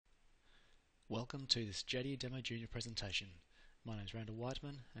Welcome to this JDE Demo Junior presentation. My name is Randall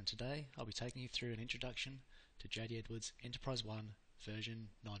Whiteman, and today I'll be taking you through an introduction to JD Edwards EnterpriseOne version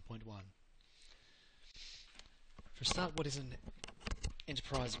 9.1. For a start, what is an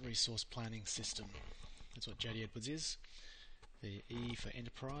enterprise resource planning system? That's what JD Edwards is. The E for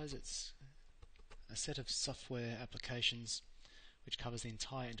enterprise, it's a set of software applications which covers the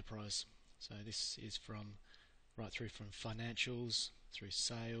entire enterprise. So this is right through from financials, through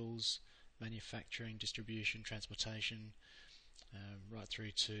sales, manufacturing, distribution, transportation, right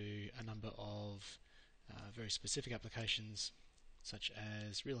through to a number of very specific applications such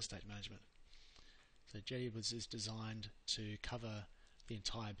as real estate management. So JD Edwards is designed to cover the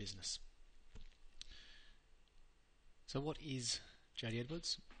entire business. So what is JD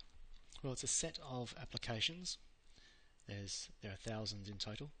Edwards? Well, it's a set of applications. There are thousands in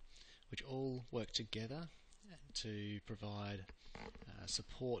total, which all work together to provide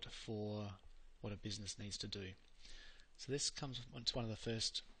support for what a business needs to do. So this comes to one of the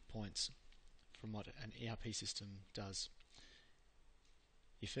first points from what an ERP system does.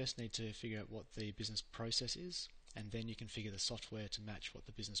 You first need to figure out what the business process is, and then you configure the software to match what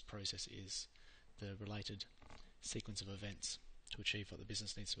the business process is, the related sequence of events to achieve what the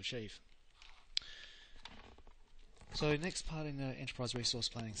business needs to achieve. So next part in the enterprise resource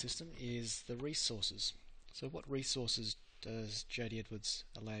planning system is the resources. So what resources does JD Edwards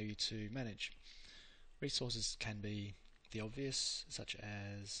allow you to manage? Resources can be the obvious, such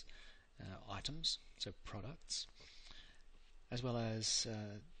as items, so products, as well as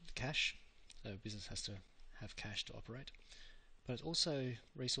cash. So a business has to have cash to operate. But also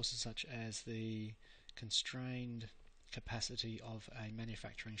resources such as the constrained capacity of a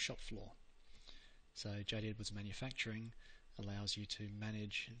manufacturing shop floor. So JD Edwards Manufacturing allows you to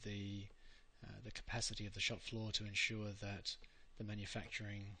manage the capacity of the shop floor to ensure that the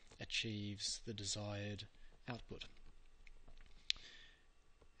manufacturing achieves the desired output.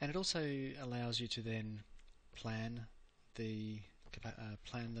 And it also allows you to then plan the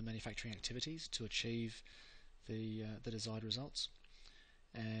manufacturing activities to achieve the desired results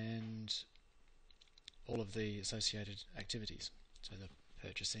and all of the associated activities. So the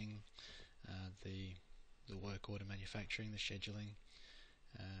purchasing, the work order manufacturing, the scheduling,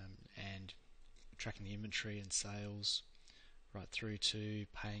 and tracking the inventory and sales, right through to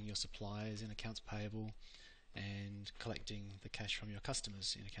paying your suppliers in accounts payable and collecting the cash from your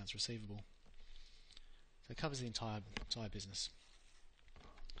customers in accounts receivable. So it covers the entire business.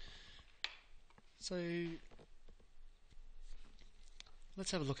 So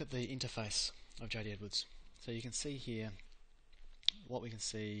let's have a look at the interface of JD Edwards. So you can see here, what we can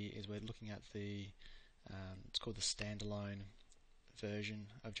see is we're looking at the it's called the standalone version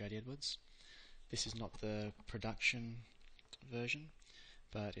of JD Edwards. This is not the production version,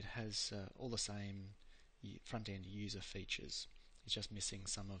 but it has all the same front-end user features. It's just missing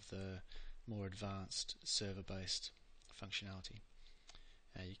some of the more advanced server-based functionality.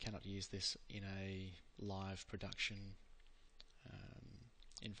 You cannot use this in a live production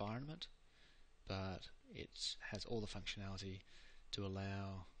environment, but it has all the functionality to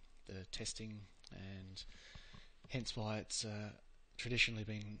allow the testing, and hence why it's traditionally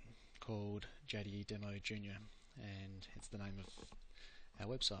been called JDE Demo Junior, and hence the name of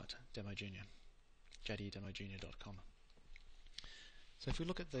our website, Demo Junior, JDEdemojunior.com. So if we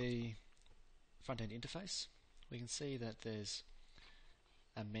look at the front-end interface, we can see that there's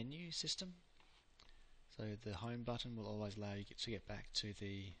a menu system. So the home button will always allow you to get back to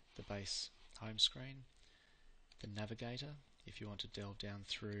the base home screen. The navigator, if you want to delve down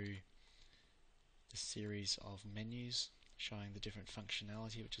through the series of menus showing the different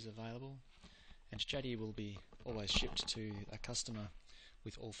functionality which is available. And JDE will be always shipped to a customer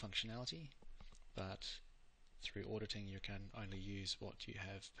with all functionality, but through auditing you can only use what you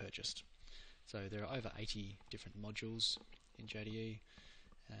have purchased. So there are over 80 different modules in JDE,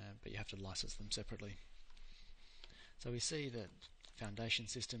 but you have to license them separately. So we see that foundation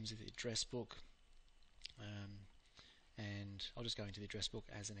systems is the address book, and I'll just go into the address book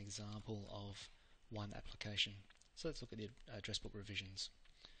as an example of one application. So let's look at the address book revisions.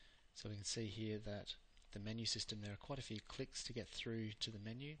 So we can see here that the menu system, there are quite a few clicks to get through to the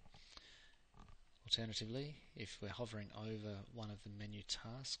menu. Alternatively, if we're hovering over one of the menu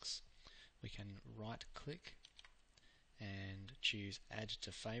tasks, we can right click and choose add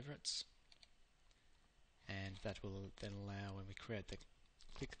to favorites, and that will then allow, when we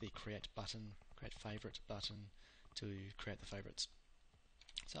click the create favorite button, to create the favorites.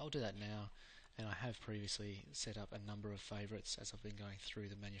 So I'll do that now, and I have previously set up a number of favorites as I've been going through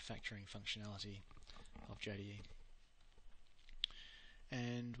the manufacturing functionality of JDE.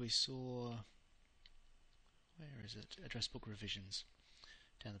 And we saw where is it? Address book revisions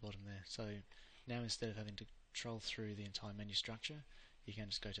down the bottom there. So now instead of having to troll through the entire menu structure, you can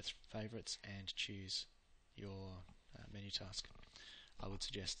just go to favorites and choose your menu task. I would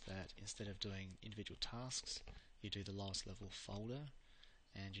suggest that instead of doing individual tasks, you do the lowest level folder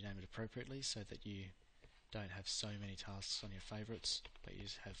and you name it appropriately so that you don't have so many tasks on your favorites, but you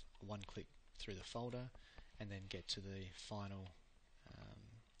just have one click through the folder and then get to the final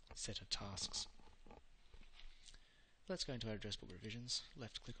set of tasks. Let's go into our address book revisions.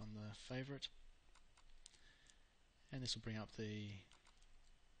 Left click on the favorite, and this will bring up the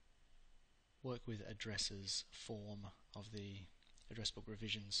work with addresses form of the address book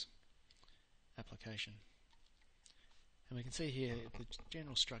revisions application. And we can see here the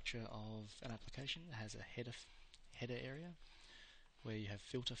general structure of an application has a header area where you have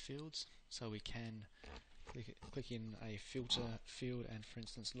filter fields. So we can click in a filter field and, for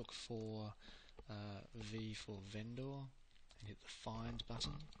instance, look for V for vendor and hit the find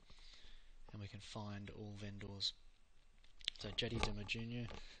button, and we can find all vendors. So JDE Demo Junior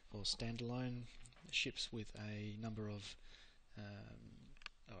or standalone ships with a number of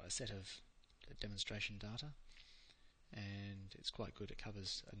or a set of demonstration data, and it's quite good. It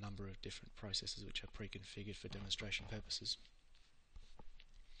covers a number of different processes which are pre-configured for demonstration purposes.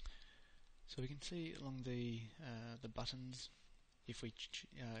 So we can see along the buttons, if we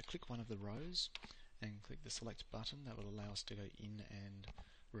click one of the rows and click the select button, that will allow us to go in and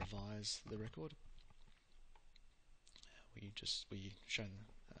revise the record. We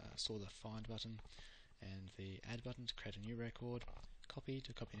saw the find button and the add button to create a new record, copy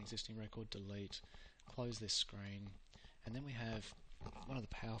to copy an existing record, delete, close this screen, and then we have one of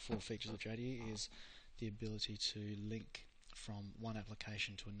the powerful features of JDE is the ability to link from one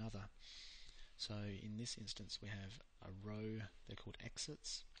application to another. So in this instance we have a row, they're called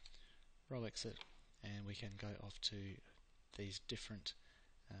exits, row exit, and we can go off to these different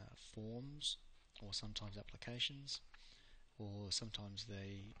forms, or sometimes applications, or sometimes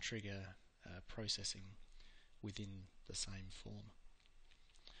they trigger processing within the same form.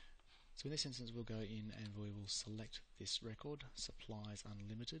 So in this instance we'll go in and we will select this record, supplies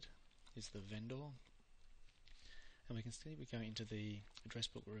unlimited is the vendor, and we can see we go into the address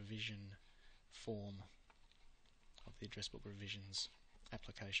book revision form of the address book revisions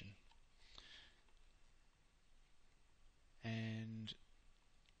application, and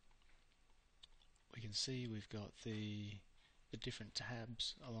we can see we've got the different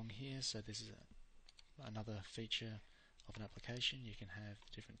tabs along here. So this is another feature of an application. You can have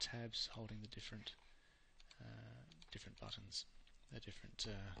different tabs holding the different buttons, the different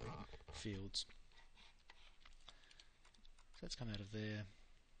fields. So let's come out of there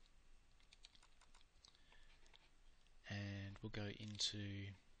and we'll go into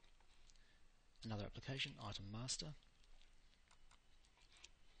another application, item master,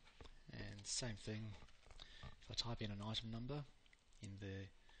 and same thing. If I type in an item number in the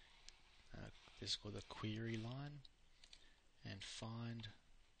this is called the query line and find,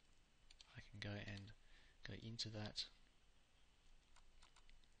 I can go into that.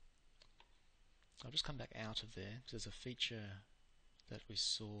 I'll just come back out of there because there's a feature that we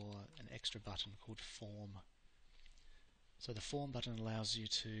saw, an extra button called form. So the form button allows you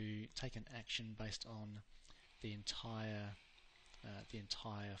to take an action based on the entire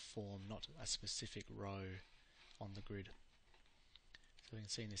form, not a specific row on the grid. So we can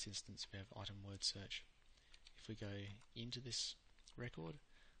see in this instance we have item word search. If we go into this record,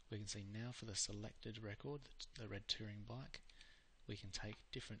 we can see now for the selected record, the red touring bike, we can take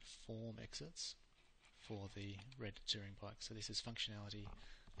different form exits for the red touring bike. So this is functionality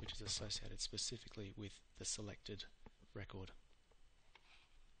which is associated specifically with the selected record.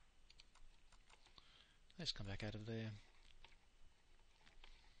 Let's come back out of there.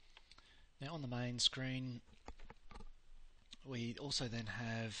 Now on the main screen we also then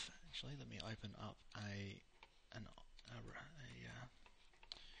have, actually let me open up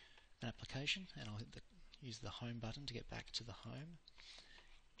an application, and I'll use the home button to get back to the home.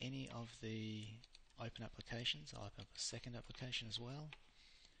 Any of the open applications, I'll open up a second application as well.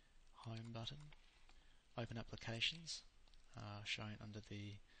 Home button, open applications shown under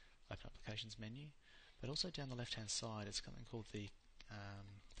the open applications menu, but also down the left hand side it's something called the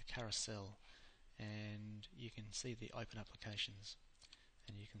carousel, and you can see the open applications,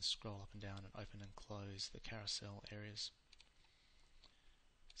 and you can scroll up and down and open and close the carousel areas.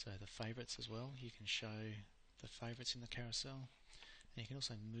 So the favorites as well, you can show the favorites in the carousel, and you can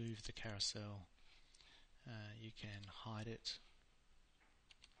also move the carousel. You can hide it.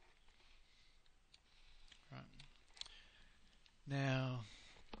 Right. Now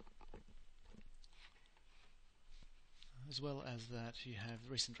as well as that, you have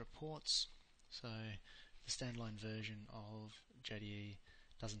recent reports. So the standalone version of JDE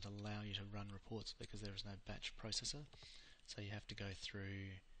doesn't allow you to run reports because there is no batch processor. So you have to go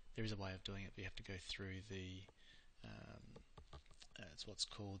through, there is a way of doing it, but you have to go through the it's what's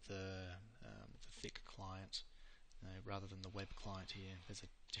called the thick client, rather than the web client here. There's a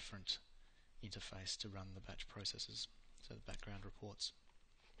different interface to run the batch processes, so the background reports.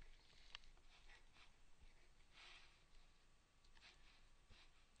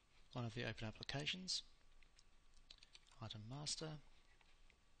 One of the open applications, item master,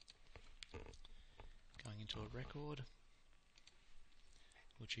 going into a record,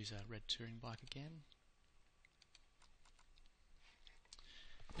 we'll choose our red touring bike again.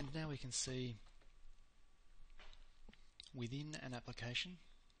 And now we can see within an application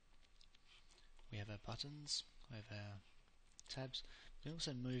we have our buttons, we have our tabs. We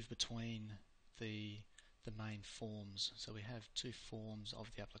also move between the main forms. So we have two forms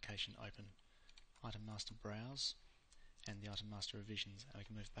of the application open, item master browse and the item master revisions, and we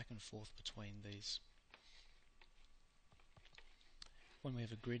can move back and forth between these. When we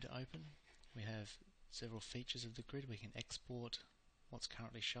have a grid open, we have several features of the grid. We can export what's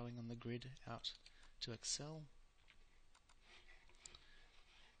currently showing on the grid out to Excel.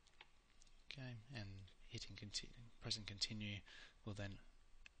 Okay, and hitting pressing continue will then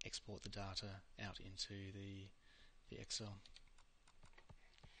export the data out into the Excel.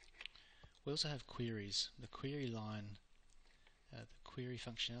 We also have queries. The query line, the query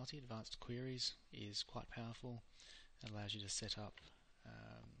functionality, advanced queries, is quite powerful. It allows you to set up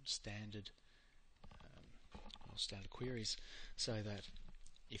standard queries, so that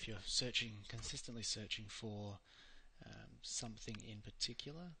if you're consistently searching for something in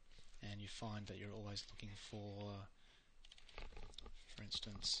particular, and you find that you're always looking for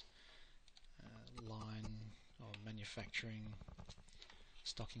instance, line or manufacturing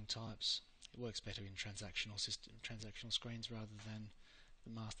stocking types, it works better in transactional screens rather than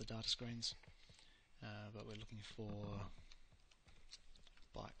the master data screens. But we're looking for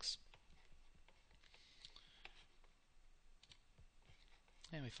bikes,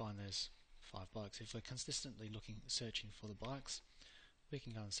 and we find there's 5 bikes. If we're consistently searching for the bikes, we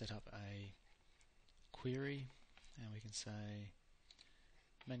can go and set up a query, and we can say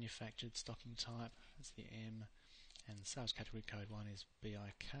manufactured stocking type, that's the M, and the sales category code one is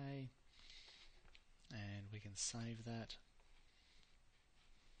BIK, and we can save that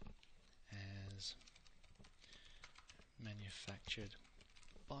as manufactured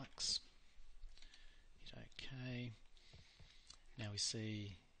bikes. Hit OK. Now we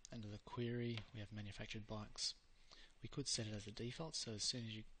see under the query we have manufactured bikes. We could set it as the default, so as soon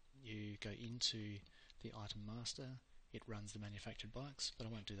as you go into the item master, it runs the manufactured bikes, but I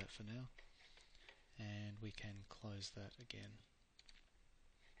won't do that for now. And we can close that again.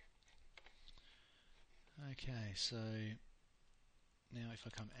 Okay, so now if I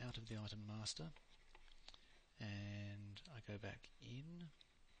come out of the item master and I go back in,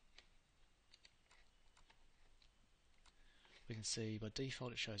 we can see by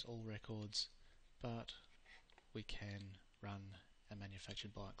default it shows all records, but we can run our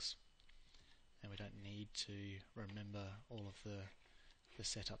manufactured bikes, and we don't need to remember all of the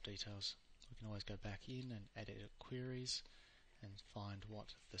setup details. We can always go back in and edit queries and find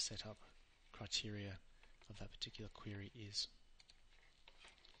what the setup criteria of that particular query is.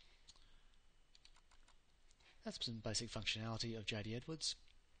 That's some basic functionality of JD Edwards.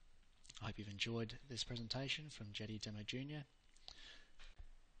 I hope you've enjoyed this presentation from JDE Demo Junior.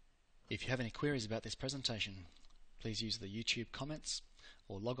 If you have any queries about this presentation, please use the YouTube comments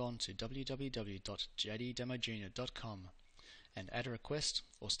or log on to www.jdemojunior.com and add a request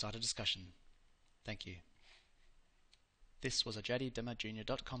or start a discussion. Thank you. This was a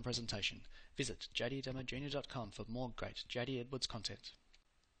JDEdemojunior.com presentation. Visit JDEdemojunior.com for more great JD Edwards content.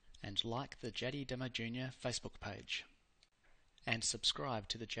 And like the JD Demo Junior Facebook page. And subscribe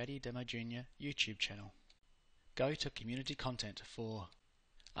to the JD Demo Junior YouTube channel. Go to community content for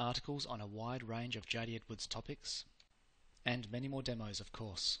articles on a wide range of JD Edwards topics, and many more demos, of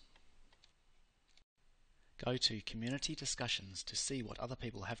course. Go to community discussions to see what other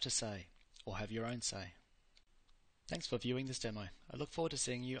people have to say, or have your own say. Thanks for viewing this demo. I look forward to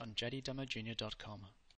seeing you on JDEdemojunior.com.